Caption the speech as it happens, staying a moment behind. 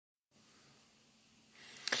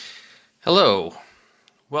Hello,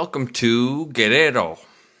 welcome to Guerrero.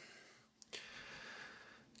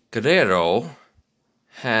 Guerrero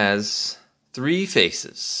has three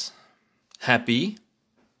faces: happy,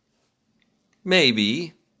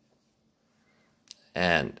 maybe,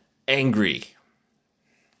 and angry.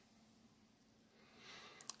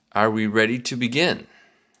 Are we ready to begin?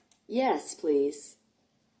 Yes, please.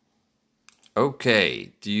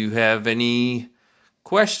 Okay, do you have any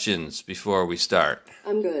questions before we start?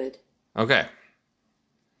 I'm good. Okay,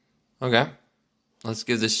 let's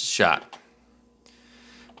give this a shot.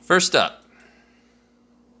 First up,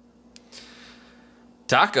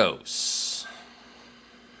 tacos.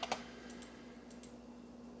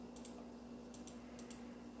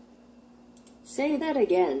 Say that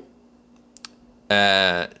again.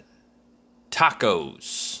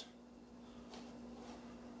 Tacos.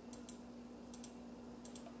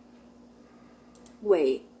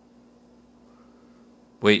 Wait.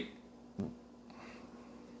 Wait.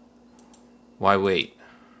 Why wait?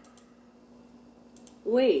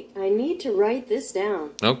 Wait, I need to write this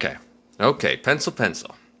down. Okay, pencil.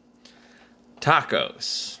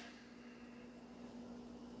 Tacos.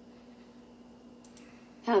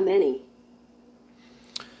 How many?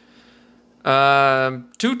 2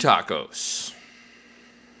 tacos.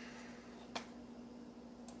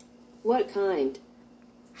 What kind?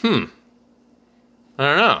 I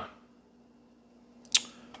don't know.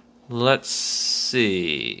 Let's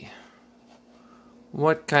see.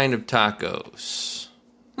 What kind of tacos?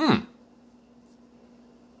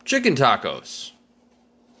 Chicken tacos.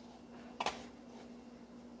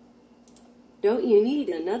 Don't you need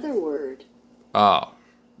another word? Oh,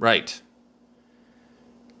 right.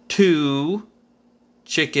 2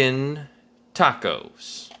 chicken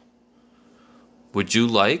tacos. Would you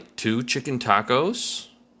like 2 chicken tacos?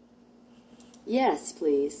 Yes,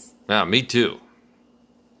 please. Yeah, me too.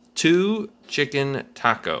 2 chicken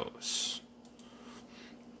tacos.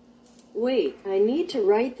 Wait, I need to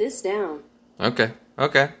write this down. Okay.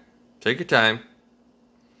 Take your time.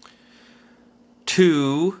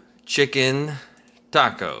 2 chicken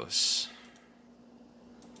tacos.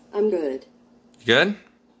 I'm good. You good?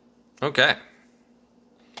 Okay.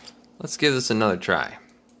 Let's give this another try.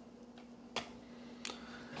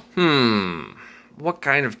 What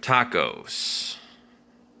kind of tacos?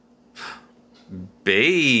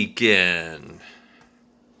 Bacon.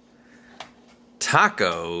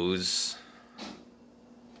 Tacos.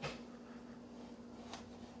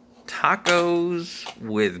 Tacos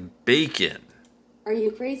with bacon. Are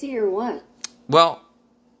you crazy or what? Well,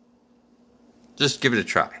 just give it a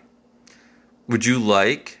try. Would you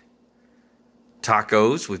like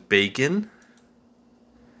tacos with bacon?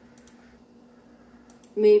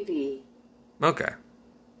 Maybe. Okay.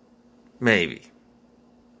 Maybe.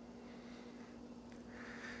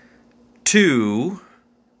 2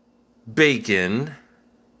 bacon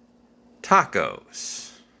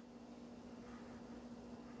tacos.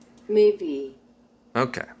 Maybe.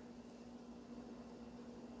 Okay.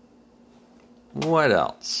 What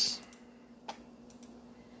else?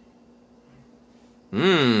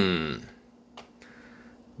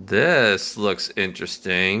 This looks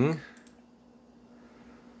interesting.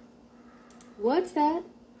 What's that?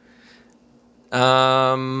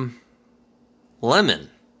 Lemon.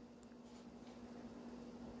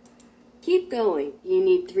 Keep going. You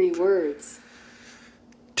need 3 words.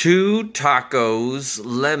 2 tacos,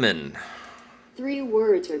 lemon. 3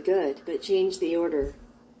 words are good, but change the order.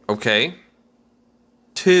 Okay.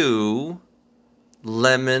 2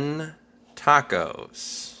 lemon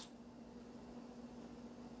tacos.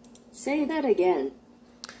 Say that again.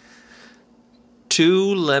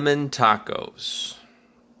 2 lemon tacos.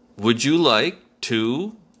 Would you like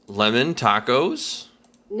 2 lemon tacos?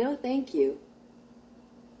 No, thank you.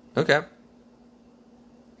 Okay.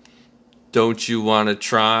 Don't you want to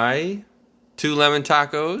try 2 lemon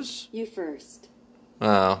tacos? You first.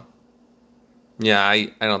 Well, yeah,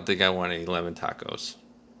 I don't think I want any lemon tacos.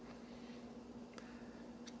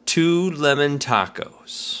 2 lemon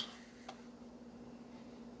tacos.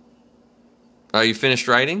 Are you finished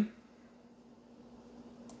writing?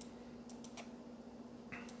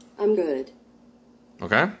 I'm good.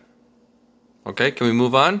 Okay, can we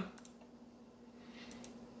move on?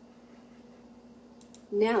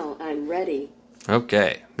 Now I'm ready.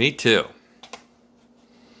 Okay, me too.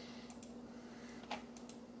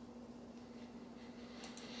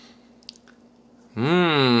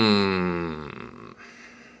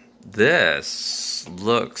 This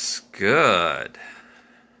looks good.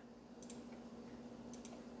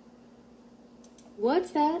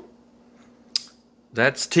 What's that?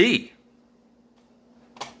 That's tea.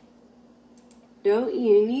 Don't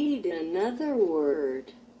you need another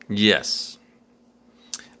word? Yes.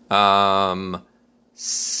 Some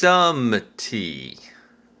tea.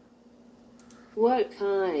 What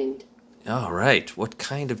kind? All right. What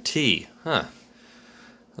kind of tea? Huh.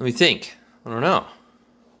 Let me think. I don't know.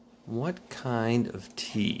 What kind of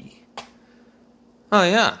tea? Oh,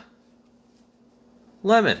 yeah.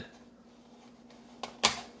 Lemon.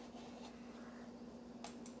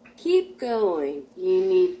 Keep going. You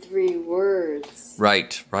need 3 words.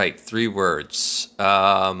 Right. 3 words.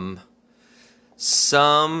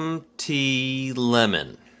 Some tea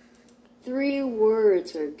lemon. 3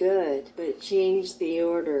 words are good, but change the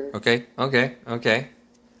order. Okay.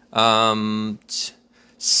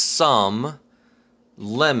 Some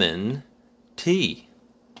lemon tea.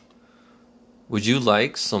 Would you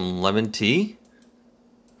like some lemon tea?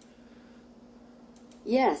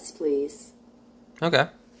 Yes, please. Okay.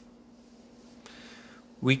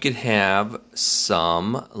 We could have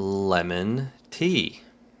some lemon tea.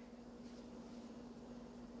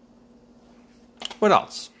 What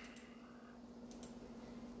else?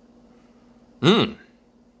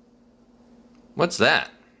 What's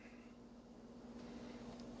that?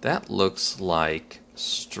 That looks like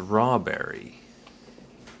strawberry.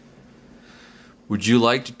 Would you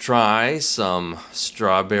like to try some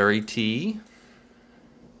strawberry tea?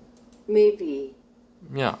 Maybe.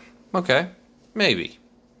 Yeah, okay, maybe.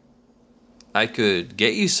 I could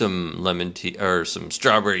get you some lemon tea or some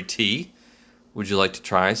strawberry tea. Would you like to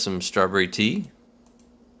try some strawberry tea?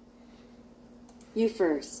 You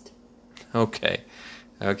first. Okay.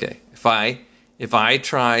 If I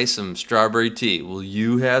try some strawberry tea, will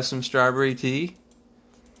you have some strawberry tea?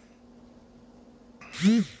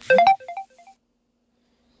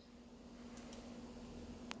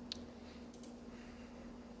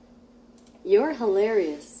 You're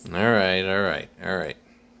hilarious. All right.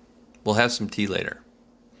 We'll have some tea later.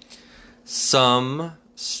 Some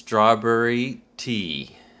strawberry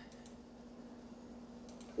tea.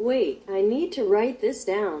 Wait, I need to write this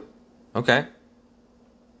down. Okay.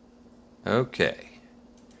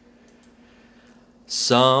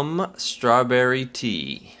 Some strawberry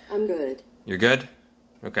tea. I'm good. You're good?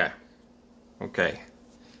 Okay.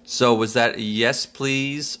 So was that a yes,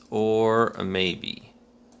 please, or a maybe?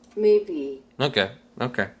 Maybe. Okay.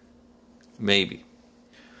 Maybe.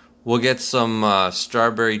 We'll get some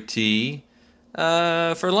strawberry tea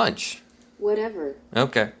for lunch. Whatever.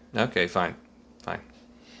 Okay, fine.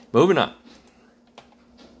 Moving on.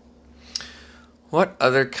 What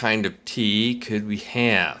other kind of tea could we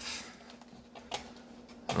have?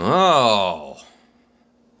 Oh,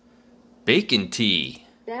 bacon tea.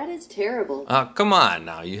 That is terrible. Come on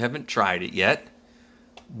now, you haven't tried it yet.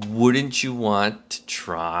 Wouldn't you want to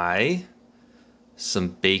try some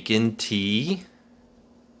bacon tea?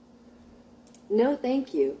 No,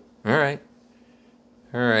 thank you. All right.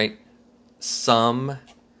 Some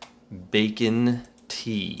bacon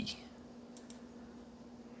tea.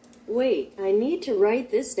 Wait, I need to write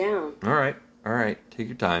this down. All right. Take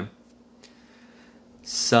your time.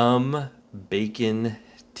 Some bacon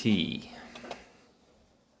tea.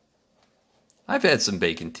 I've had some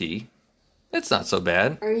bacon tea. It's not so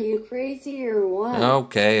bad. Are you crazy or what?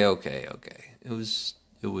 Okay. It was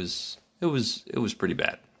pretty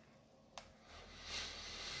bad.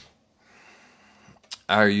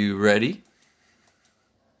 Are you ready?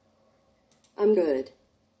 I'm good.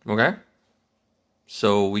 Okay.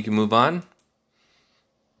 So we can move on?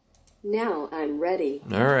 Now I'm ready.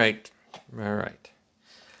 All right.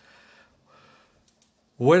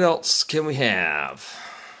 What else can we have?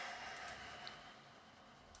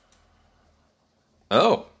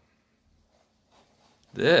 Oh.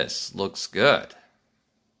 This looks good.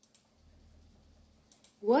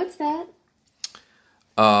 What's that?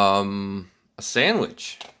 A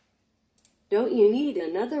sandwich. Don't you need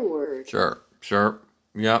another word? Sure.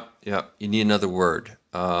 Yep. You need another word.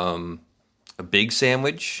 A big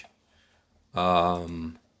sandwich. A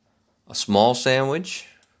small sandwich.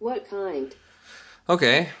 What kind?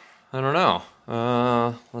 Okay. I don't know.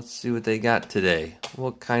 Let's see what they got today.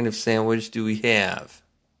 What kind of sandwich do we have?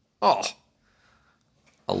 Oh,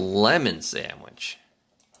 a lemon sandwich.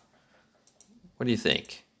 What do you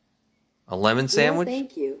think? A lemon sandwich? No,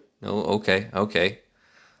 thank you. No, okay.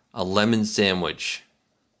 A lemon sandwich.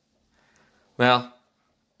 Well,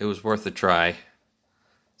 it was worth a try.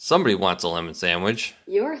 Somebody wants a lemon sandwich.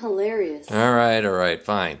 You're hilarious. All right,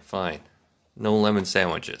 fine. No lemon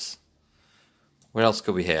sandwiches. What else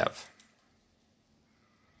could we have?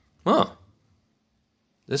 Oh,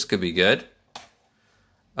 this could be good.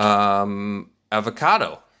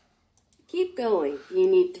 Avocado. Keep going. You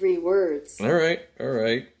need 3 words. All right.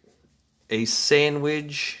 a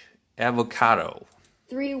sandwich avocado?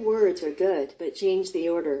 3 words are good, but change the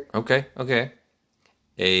order. Okay.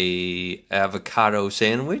 A avocado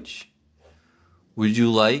sandwich? Would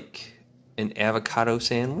you like an avocado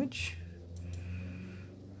sandwich?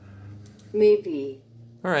 Maybe.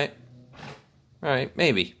 All right,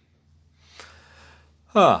 maybe.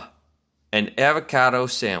 An avocado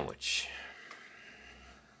sandwich.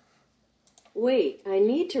 Wait, I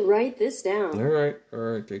need to write this down. All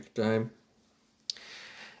right, take your time.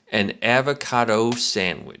 An avocado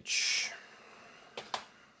sandwich.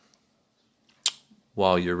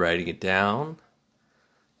 While you're writing it down,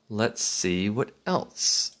 let's see what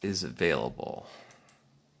else is available.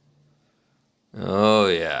 Oh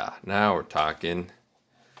yeah, now we're talking.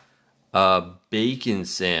 A bacon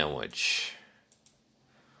sandwich.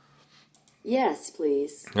 Yes,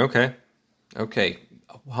 please. Okay.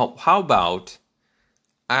 How about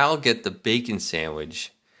I'll get the bacon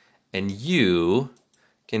sandwich and you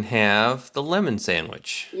can have the lemon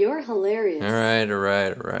sandwich. You're hilarious. All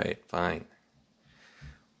right. Fine.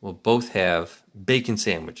 We'll both have bacon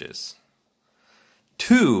sandwiches.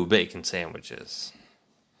 2 bacon sandwiches.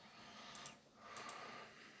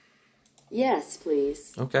 Yes,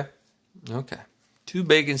 please. Okay. 2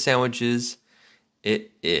 bacon sandwiches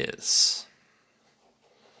it is.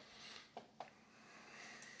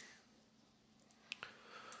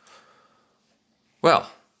 Well,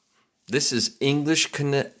 this is English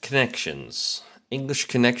Connections. English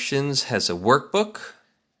Connections has a workbook.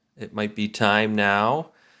 It might be time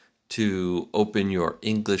now to open your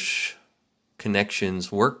English Connections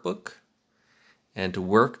workbook and to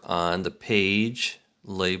work on the page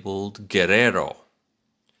labeled Guerrero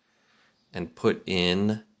and put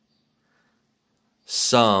in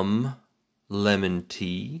some lemon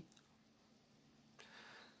tea,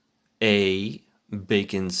 a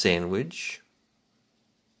bacon sandwich,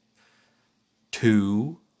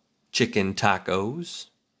 2 chicken tacos,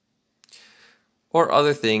 or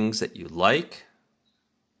other things that you like,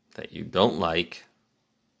 that you don't like,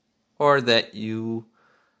 or that you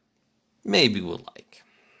maybe will like.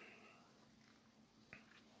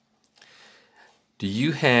 Do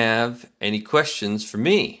you have any questions for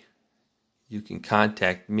me? You can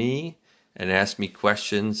contact me and ask me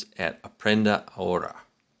questions at Aprenda Ahora.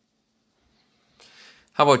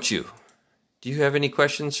 How about you? Do you have any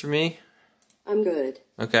questions for me? I'm good.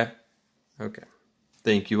 Okay.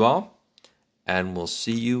 Thank you all, and we'll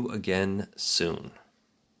see you again soon.